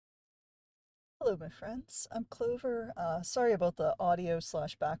Hello, my friends. I'm Clover. Sorry about the audio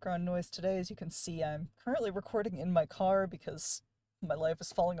slash background noise today. As you can see, I'm currently recording in my car because my life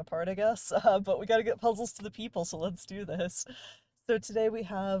is falling apart, I guess. But we gotta get puzzles to the people, so let's do this. So today we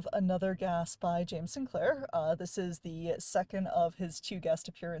have another gas by James Sinclair. This is the second of his two guest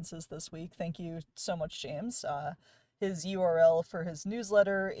appearances this week. Thank you so much, James. His URL for his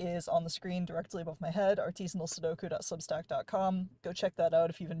newsletter is on the screen directly above my head, artisanalsudoku.substack.com. Go check that out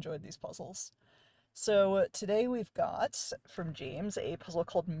if you've enjoyed these puzzles. So today we've got, from James, a puzzle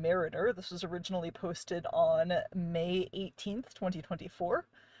called Mariner. This was originally posted on May 18th, 2024.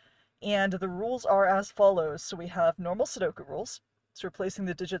 And the rules are as follows. So we have normal Sudoku rules. So we're placing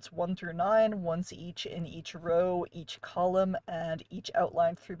the digits 1 through 9, once each in each row, each column, and each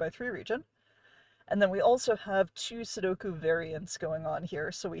outlined 3x3 region. And then we also have two Sudoku variants going on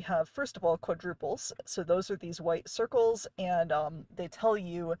here. So we have, first of all, quadruples. So those are these white circles, and they tell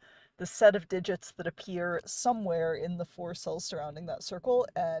you the set of digits that appear somewhere in the four cells surrounding that circle.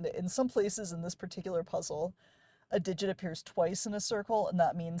 And in some places in this particular puzzle, a digit appears twice in a circle, and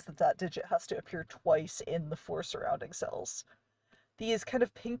that means that that digit has to appear twice in the four surrounding cells. These kind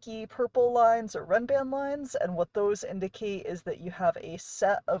of pinky purple lines are Renban lines, and what those indicate is that you have a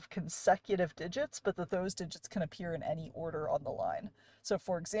set of consecutive digits, but that those digits can appear in any order on the line. So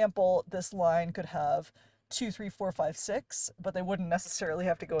for example, this line could have 2, 3, 4, 5, 6, but they wouldn't necessarily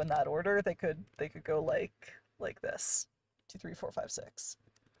have to go in that order. They could go like this. 2, 3, 4, 5, 6.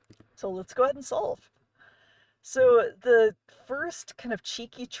 So let's go ahead and solve. So the first kind of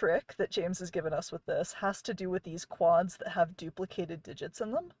cheeky trick that James has given us with this has to do with these quads that have duplicated digits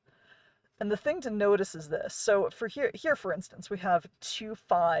in them. And the thing to notice is this. So for here for instance, we have two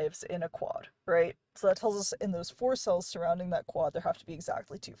 5s in a quad, right? So that tells us in those four cells surrounding that quad, there have to be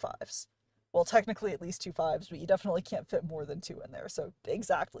exactly two 5s. Well, technically at least two 5s, but you definitely can't fit more than two in there, so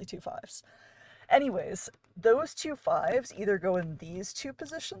exactly two 5s. Anyways, those two 5s either go in these two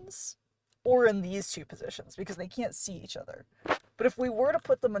positions or in these two positions because they can't see each other. But if we were to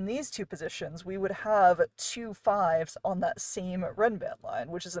put them in these two positions, we would have two 5s on that same Renban line,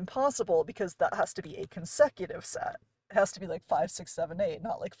 which is impossible because that has to be a consecutive set. It has to be like 5, 6, 7, 8,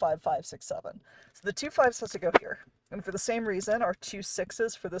 not like 5, 5, 6, 7. So the two 5s has to go here. And for the same reason, our two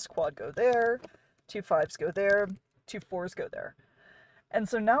 6s for this quad go there, two 5s go there, two 4s go there. And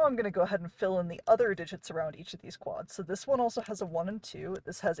so now I'm going to go ahead and fill in the other digits around each of these quads. So this one also has a 1 and 2,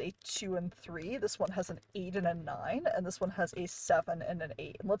 this has a 2 and 3, this one has an 8 and a 9, and this one has a 7 and an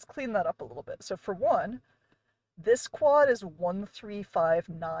 8. And let's clean that up a little bit. So for 1, this quad is 1, 3, 5,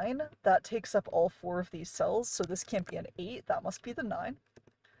 9. That takes up all four of these cells, so this can't be an 8, that must be the 9.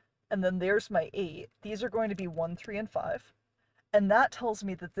 And then there's my 8. These are going to be 1, 3, and 5. And that tells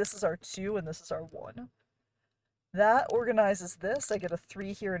me that this is our 2 and this is our 1. That organizes this. I get a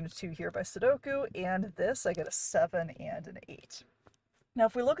 3 here and a 2 here by Sudoku, and this I get a 7 and an 8. Now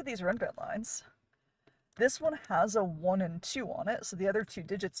if we look at these Renban lines, this one has a 1 and 2 on it, so the other two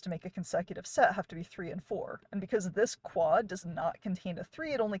digits to make a consecutive set have to be 3 and 4. And because this quad does not contain a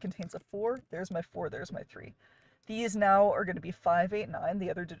 3, it only contains a 4. There's my 4, there's my 3. These now are going to be 5, 8, 9, the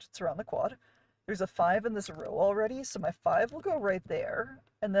other digits around the quad. There's a 5 in this row already, so my 5 will go right there.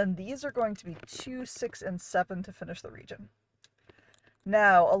 And then these are going to be 2, 6, and 7 to finish the region.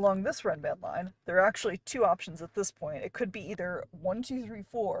 Now, along this Renban line, there are actually two options at this point. It could be either 1, 2, 3,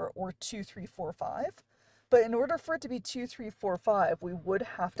 4 or 2, 3, 4, 5. But in order for it to be 2, 3, 4, 5, we would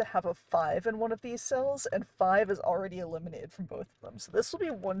have to have a 5 in one of these cells, and 5 is already eliminated from both of them. So this will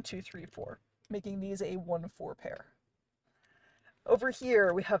be 1, 2, 3, 4, making these a 1, 4 pair. Over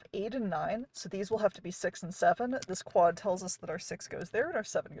here, we have 8 and 9, so these will have to be 6 and 7. This quad tells us that our 6 goes there and our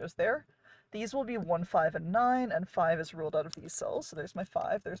 7 goes there. These will be 1, 5, and 9, and 5 is ruled out of these cells, so there's my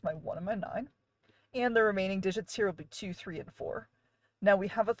 5, there's my 1, and my 9. And the remaining digits here will be 2, 3, and 4. Now we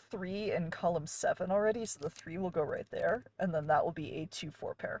have a 3 in column 7 already, so the 3 will go right there, and then that will be a 2,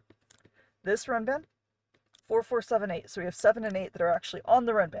 4 pair. This Renban, 4, 4, 7, 8, so we have 7 and 8 that are actually on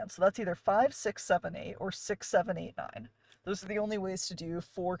the Renban, so that's either 5, 6, 7, 8, or 6, 7, 8, 9. Those are the only ways to do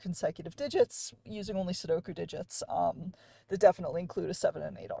 4 consecutive digits, using only Sudoku digits, that definitely include a 7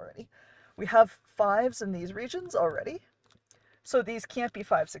 and 8 already. We have 5s in these regions already, so these can't be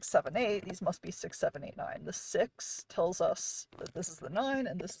 5, 6, 7, 8, these must be 6, 7, 8, 9. The 6 tells us that this is the 9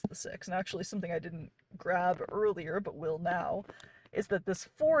 and this is the 6, and actually something I didn't grab earlier, but will now, is that this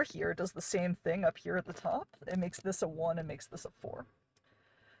 4 here does the same thing up here at the top. It makes this a 1 and makes this a 4.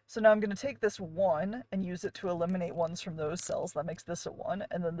 So now I'm going to take this 1 and use it to eliminate 1s from those cells. That makes this a 1.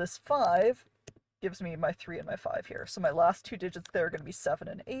 And then this 5 gives me my 3 and my 5 here. So my last two digits there are going to be 7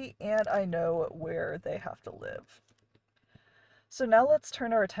 and 8, and I know where they have to live. So now let's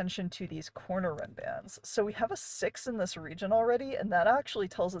turn our attention to these corner run bands. So we have a 6 in this region already, and that actually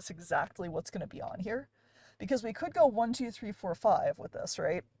tells us exactly what's going to be on here. Because we could go 1, 2, 3, 4, 5 with this,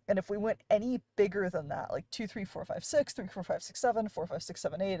 right? And if we went any bigger than that, like 2, 3, 4, 5, 6, 3, 4, 5, 6, 7, 4, 5, 6,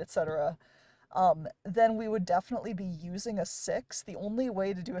 7, 8, etc., then we would definitely be using a 6. The only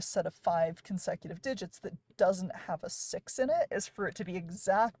way to do a set of 5 consecutive digits that doesn't have a 6 in it is for it to be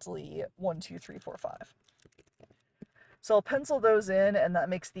exactly 1, 2, 3, 4, 5. So I'll pencil those in, and that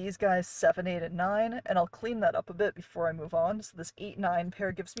makes these guys 7, 8, and 9, and I'll clean that up a bit before I move on. So this 8, 9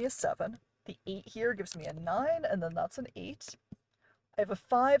 pair gives me a 7. The 8 here gives me a 9, and then that's an 8. I have a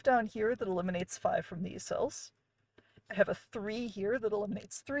 5 down here that eliminates 5 from these cells. I have a 3 here that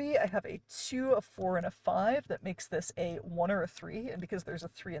eliminates 3. I have a 2, a 4, and a 5 that makes this a 1 or a 3, and because there's a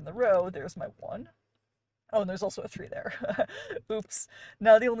 3 in the row, there's my 1. Oh, and there's also a 3 there. Oops.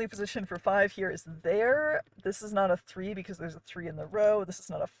 Now the only position for 5 here is there. This is not a 3 because there's a 3 in the row. This is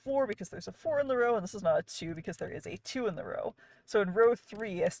not a 4 because there's a 4 in the row. And this is not a 2 because there is a 2 in the row. So in row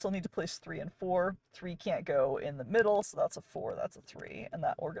 3, I still need to place 3 and 4. 3 can't go in the middle, so that's a 4, that's a 3. And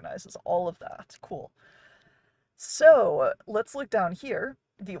that organizes all of that. Cool. So let's look down here.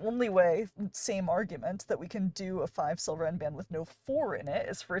 The only way, same argument, that we can do a 5-cell run band with no 4 in it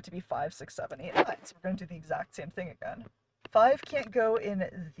is for it to be 5, 6, 7, 8, 9. So we're going to do the exact same thing again. 5 can't go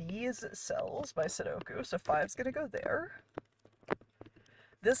in these cells by Sudoku, so 5's going to go there.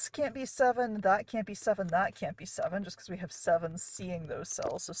 This can't be 7, that can't be 7, that can't be 7, just because we have 7 seeing those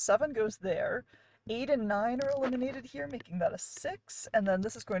cells. So 7 goes there. 8 and 9 are eliminated here, making that a 6. And then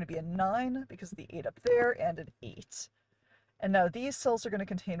this is going to be a 9 because of the 8 up there, and an 8. And now these cells are going to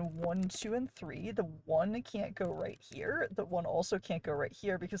contain 1, 2, and 3. The 1 can't go right here. The 1 also can't go right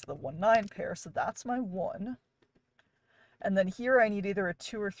here because of the 1, 9 pair, so that's my 1. And then here I need either a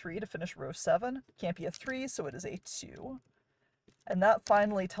 2 or 3 to finish row 7. Can't be a 3, so it is a 2. And that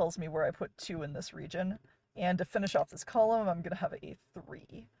finally tells me where I put 2 in this region. And to finish off this column, I'm going to have a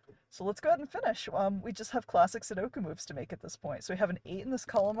 3. So let's go ahead and finish. We just have classic Sudoku moves to make at this point. So we have an 8 in this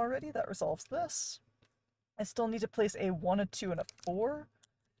column already. That resolves this. I still need to place a 1, a 2, and a 4,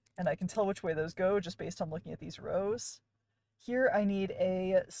 and I can tell which way those go just based on looking at these rows. Here I need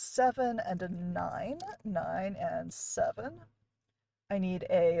a 7 and a 9, 9 and 7. I need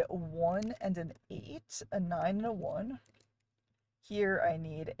a 1 and an 8, a 9 and a 1. Here I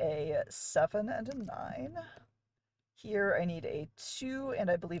need a 7 and a 9. Here I need a 2 and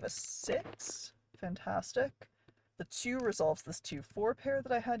I believe a 6. Fantastic. The 2 resolves this 2-4 pair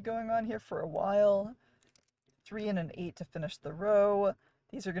that I had going on here for a while. 3 and an 8 to finish the row.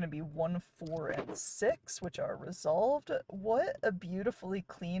 These are going to be 1, 4, and 6, which are resolved. What a beautifully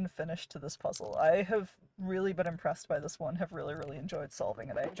clean finish to this puzzle. I have really been impressed by this one, have really, really enjoyed solving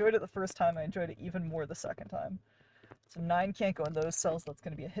it. I enjoyed it the first time, I enjoyed it even more the second time. So 9 can't go in those cells, that's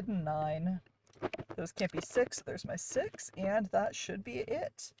going to be a hidden 9. Those can't be 6, so there's my 6, and that should be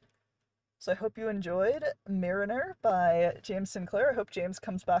it. So I hope you enjoyed Mariner by James Sinclair. I hope James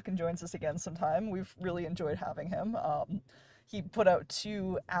comes back and joins us again sometime. We've really enjoyed having him. He put out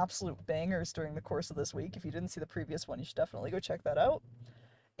 2 absolute bangers during the course of this week. If you didn't see the previous one, you should definitely go check that out.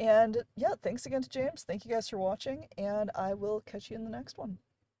 And yeah, thanks again to James. Thank you guys for watching, and I will catch you in the next one.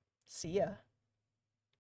 See ya.